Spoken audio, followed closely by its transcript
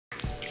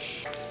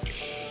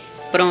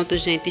Pronto,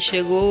 gente,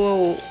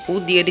 chegou o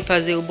dia de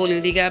fazer o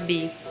bolinho de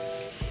Gaby.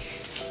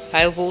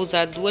 Aí eu vou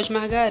usar 2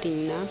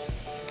 margarinas,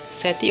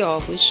 7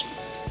 ovos,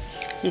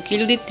 1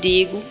 kg de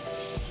trigo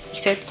e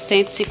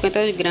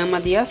 750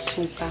 gramas de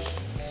açúcar.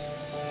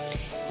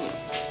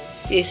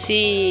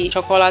 Esse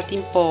chocolate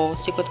em pó,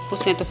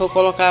 50% eu vou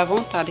colocar à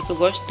vontade, que eu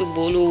gosto do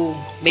bolo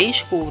bem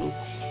escuro.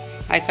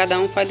 Aí cada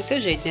um faz do seu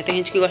jeito, né? Tem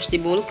gente que gosta de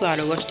bolo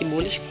claro, eu gosto de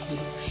bolo escuro.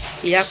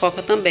 E a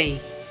coca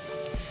também.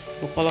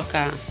 Vou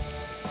colocar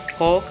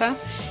coca,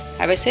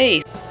 aí vai ser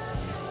isso.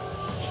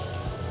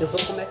 Eu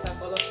vou começar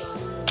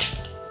colocando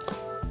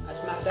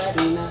as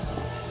margarinas.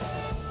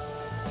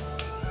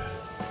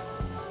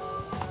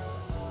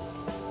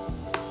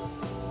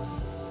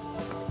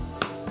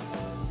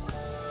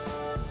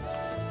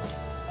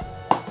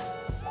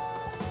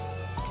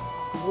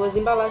 Duas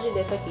embalagens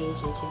dessa aqui,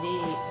 gente,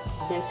 de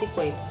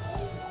 250.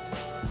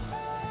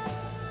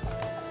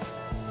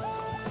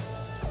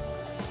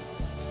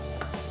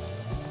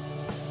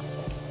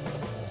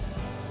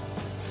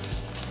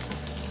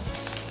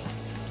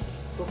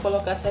 Vou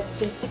colocar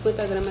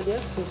 750 gramas de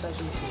açúcar,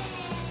 gente.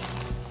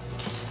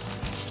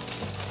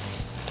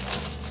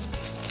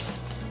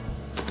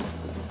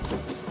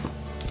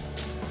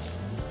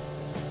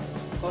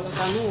 Vou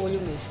colocar no olho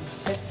mesmo.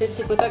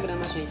 750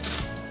 gramas,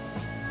 gente.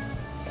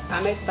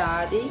 A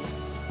metade,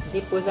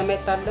 depois a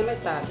metade da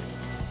metade.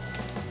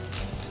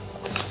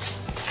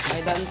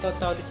 Vai dar um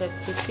total de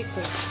 750.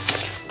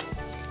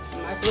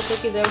 Mas se você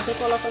quiser, você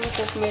coloca no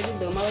copo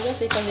medidão. Mas eu já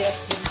sei fazer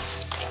assim.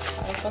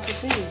 Aí eu faço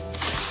assim.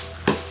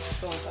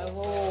 Pronto, eu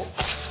vou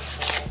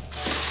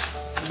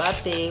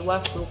bater o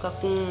açúcar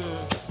com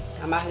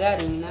a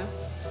margarina.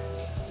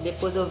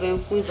 Depois eu venho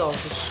com os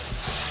ovos.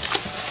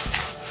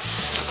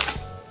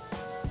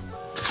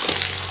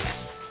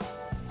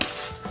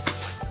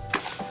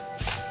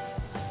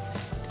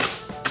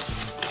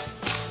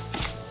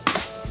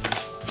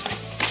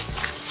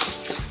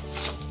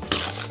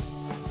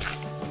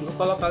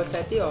 Vou colocar os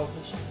 7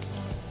 ovos.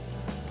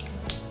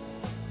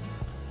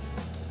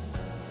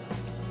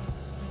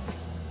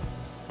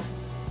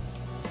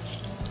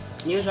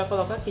 E eu já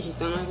coloco aqui,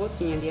 gente, uma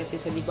gotinha de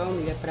essência de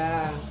baunilha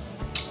pra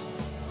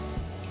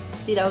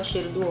tirar o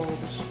cheiro do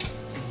ovos.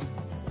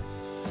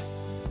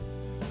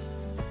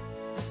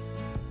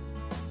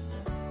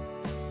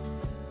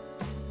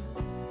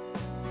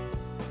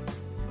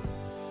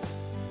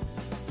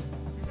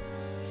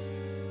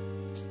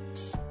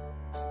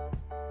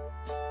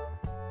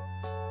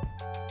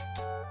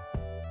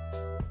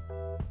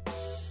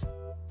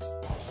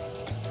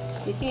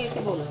 E quem é esse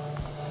bolo?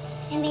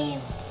 É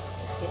meu.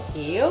 É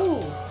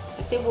teu?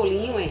 É teu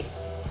bolinho, é?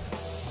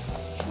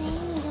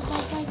 Sim, vou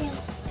fazer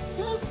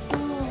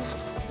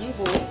Um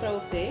bolo pra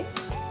você?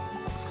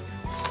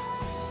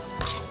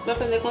 Vai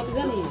fazer quantos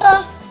aninhos?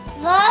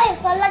 Vai,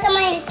 coloca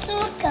mais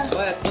açúcar.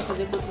 Olha, vai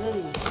fazer quantos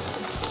aninhos?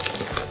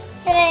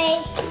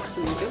 3. Isso,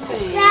 muito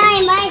bem.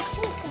 Vai, mais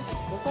açúcar.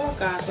 Vou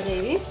colocar,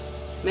 peraí, viu?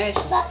 Mexe.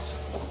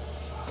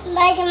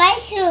 Vai ter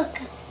mais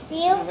açúcar,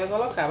 viu? Vai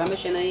colocar, vai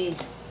mexendo aí.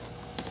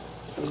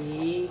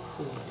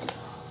 Isso.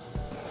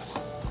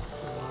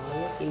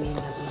 Olha que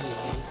menina bonita.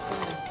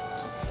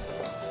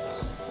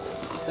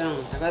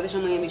 Pronto, agora deixa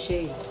a mãe mexer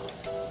aí.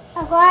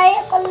 Agora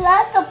eu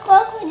coloco um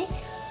pouco de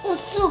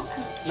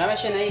açúcar. Vai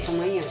mexendo aí com a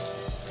mãe.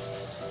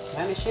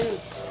 Vai mexendo.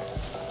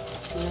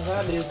 Eu não vou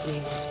abrir o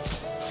trigo.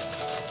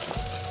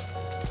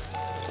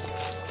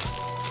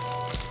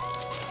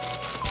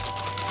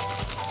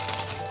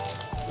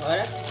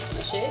 Bora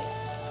mexer.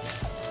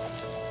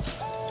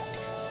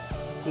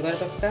 Agora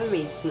vai ficar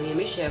meio. Manhã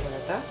mexer agora,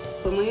 tá?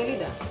 Depois manhã ele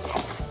dá.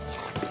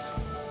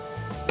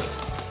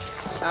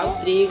 Tá,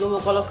 o trigo eu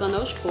vou colocando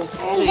aos poucos.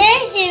 Tá, gente?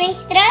 Deixa eu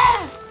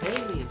misturar. Ei,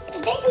 minha.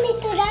 Deixa eu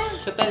misturar.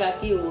 Deixa eu pegar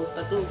aqui o outro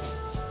pra tu.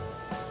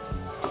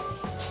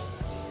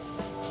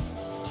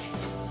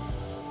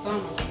 Toma,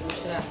 vou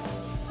misturar.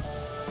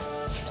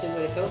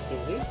 Segura, esse é o teu,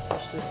 viu?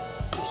 Mistura.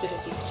 Mistura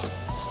aqui.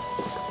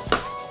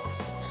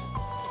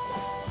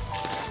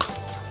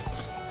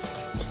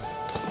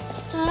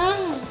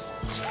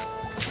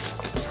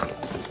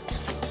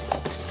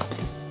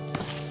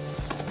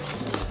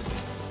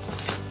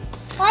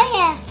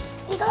 Olha,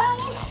 igual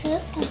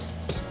açúcar.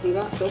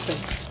 Igual açúcar.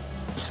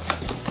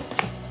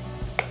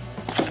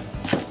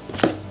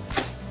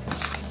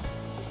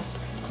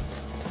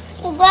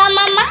 Igual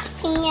uma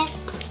massinha.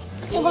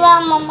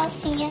 Igual uma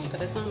massinha.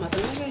 Parece uma massa,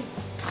 não vem?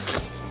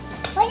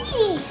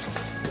 Olha.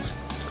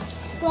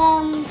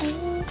 Igual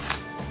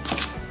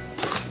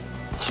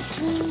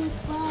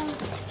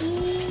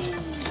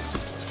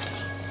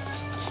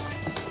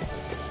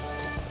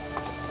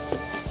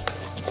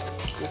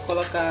Vou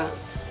colocar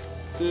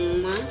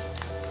 1,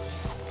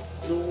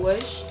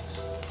 2,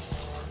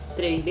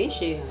 3, bem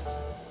cheia.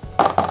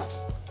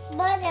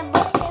 Bora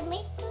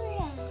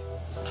misturar.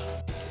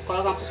 Vou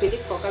colocar um pouquinho de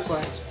coca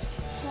agora.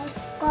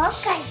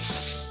 Coca.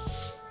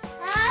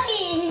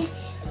 Ai,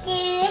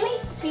 que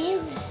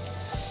limpinho.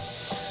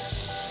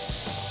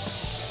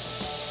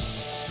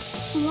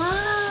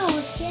 Uau,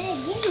 você é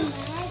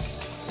demais.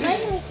 Vai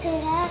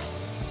misturar.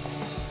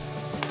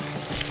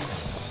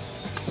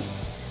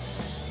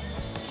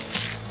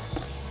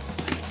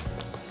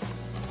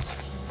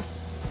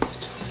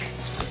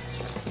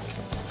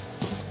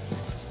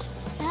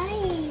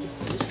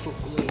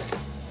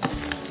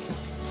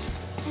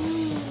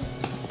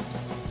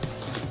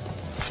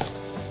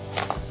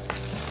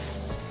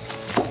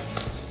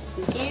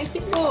 esse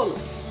bolo?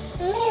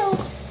 Meu.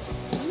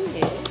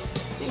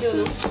 É meu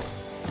não?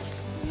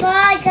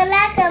 Vai,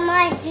 coloca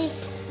mais de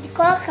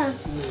coca.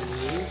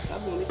 Não, tá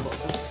bom de coca.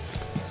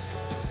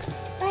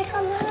 Vai,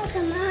 coloca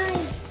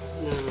mais.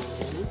 Não.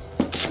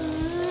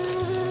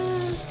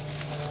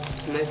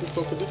 Mais um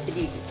pouco de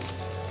trigo.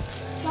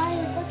 Vai,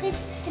 um pouco de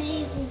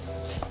trigo.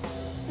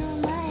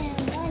 Mamãe,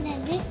 agora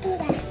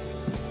misturar.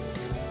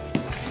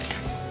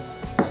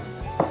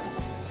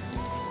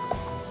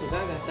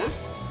 Devagar, tá?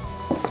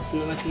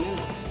 Senão vai se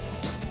melhor.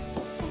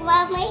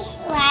 Vamos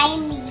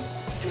slime.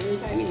 Não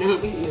vai não,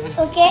 menina.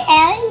 O que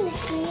é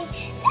isso?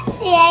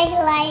 Esse é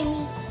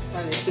slime.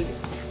 Parece.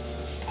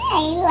 É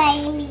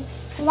slime.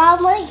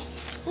 Vamos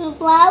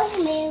igual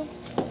o meu.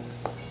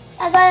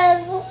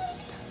 Agora,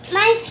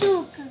 mais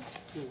açúcar.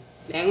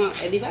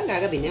 É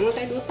devagar, Gabi, não é uma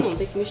atrás do outro não,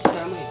 tem que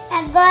misturar, mãe.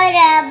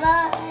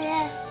 Agora,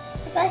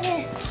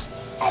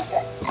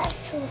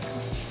 açúcar.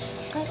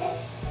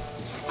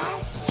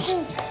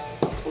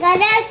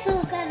 Agora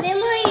açúcar, vem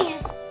manhã.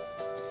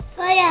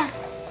 Agora.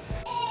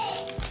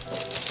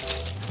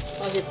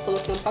 Ó, gente,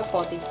 coloquei um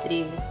pacote de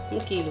trigo, 1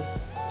 quilo.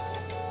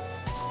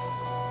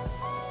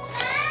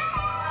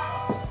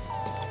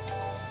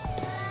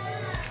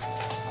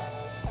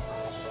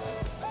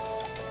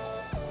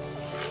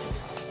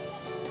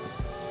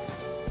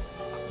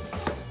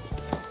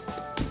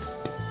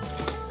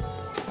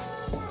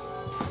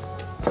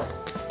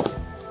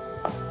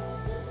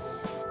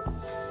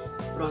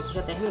 Pronto,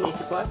 já terminei,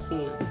 ficou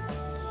assim, ó.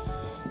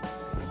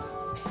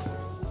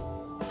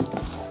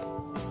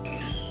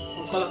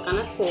 Vou colocar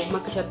na forma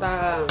que já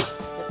tá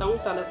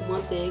untada com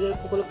manteiga. Eu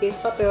coloquei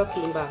esse papel aqui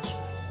embaixo.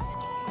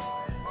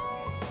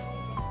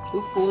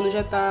 O forno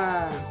já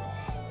tá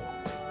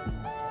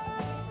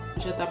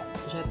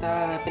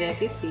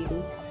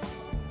pré-aquecido.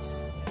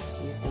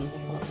 Então,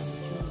 vou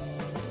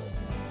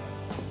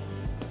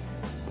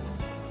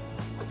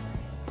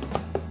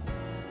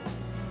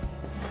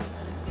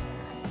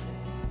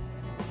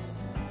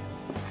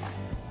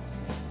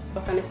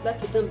colocar nesse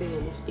daqui também,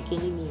 ó, nesse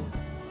pequenininho.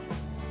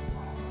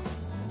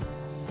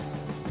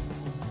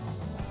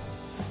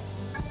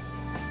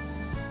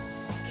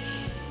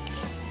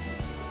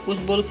 Os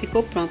bolos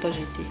ficou pronto, ó,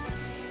 gente.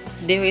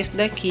 Deu esse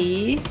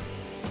daqui,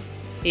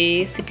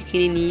 esse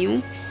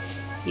pequenininho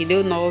e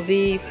deu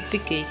 9 que eu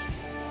piquei.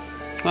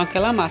 Com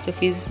aquela massa eu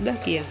fiz esse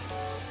daqui, ó.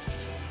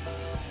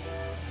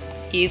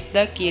 E esse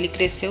daqui, ele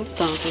cresceu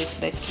tanto, esse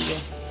daqui, ó,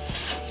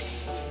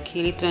 que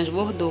ele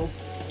transbordou.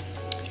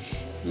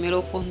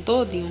 Melhorou o forno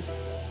todinho.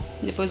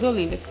 Depois eu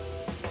limpo.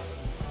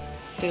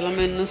 Pelo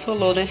menos não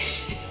solou, né?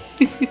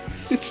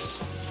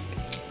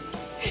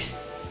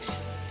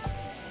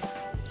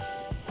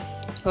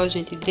 Ó,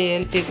 gente,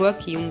 ele pegou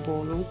aqui um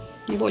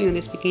bolinho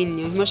desse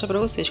pequenininho. Vou mostrar pra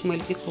vocês como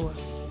ele ficou.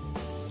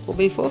 Ficou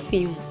bem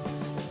fofinho.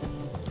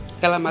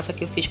 Aquela massa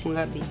que eu fiz com o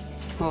Gaby.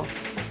 Ó,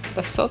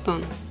 tá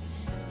soltando.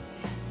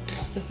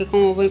 Porque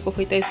como eu vou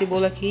confeitar esse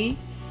bolo aqui,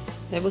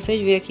 aí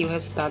vocês veem aqui o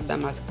resultado da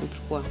massa como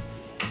ficou.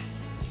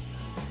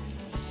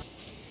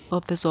 Ó,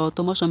 pessoal, eu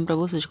tô mostrando pra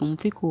vocês como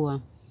ficou, ó.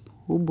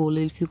 O bolo,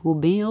 ele ficou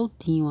bem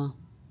altinho, ó.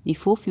 E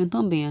fofinho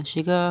também, ó.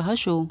 Chega,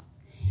 rachou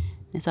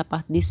nessa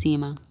parte de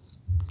cima.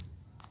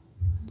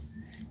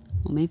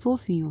 Bem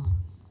fofinho, ó.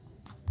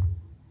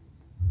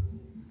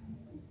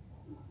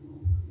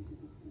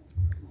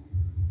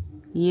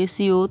 E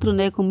esse outro,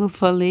 né, como eu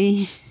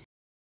falei,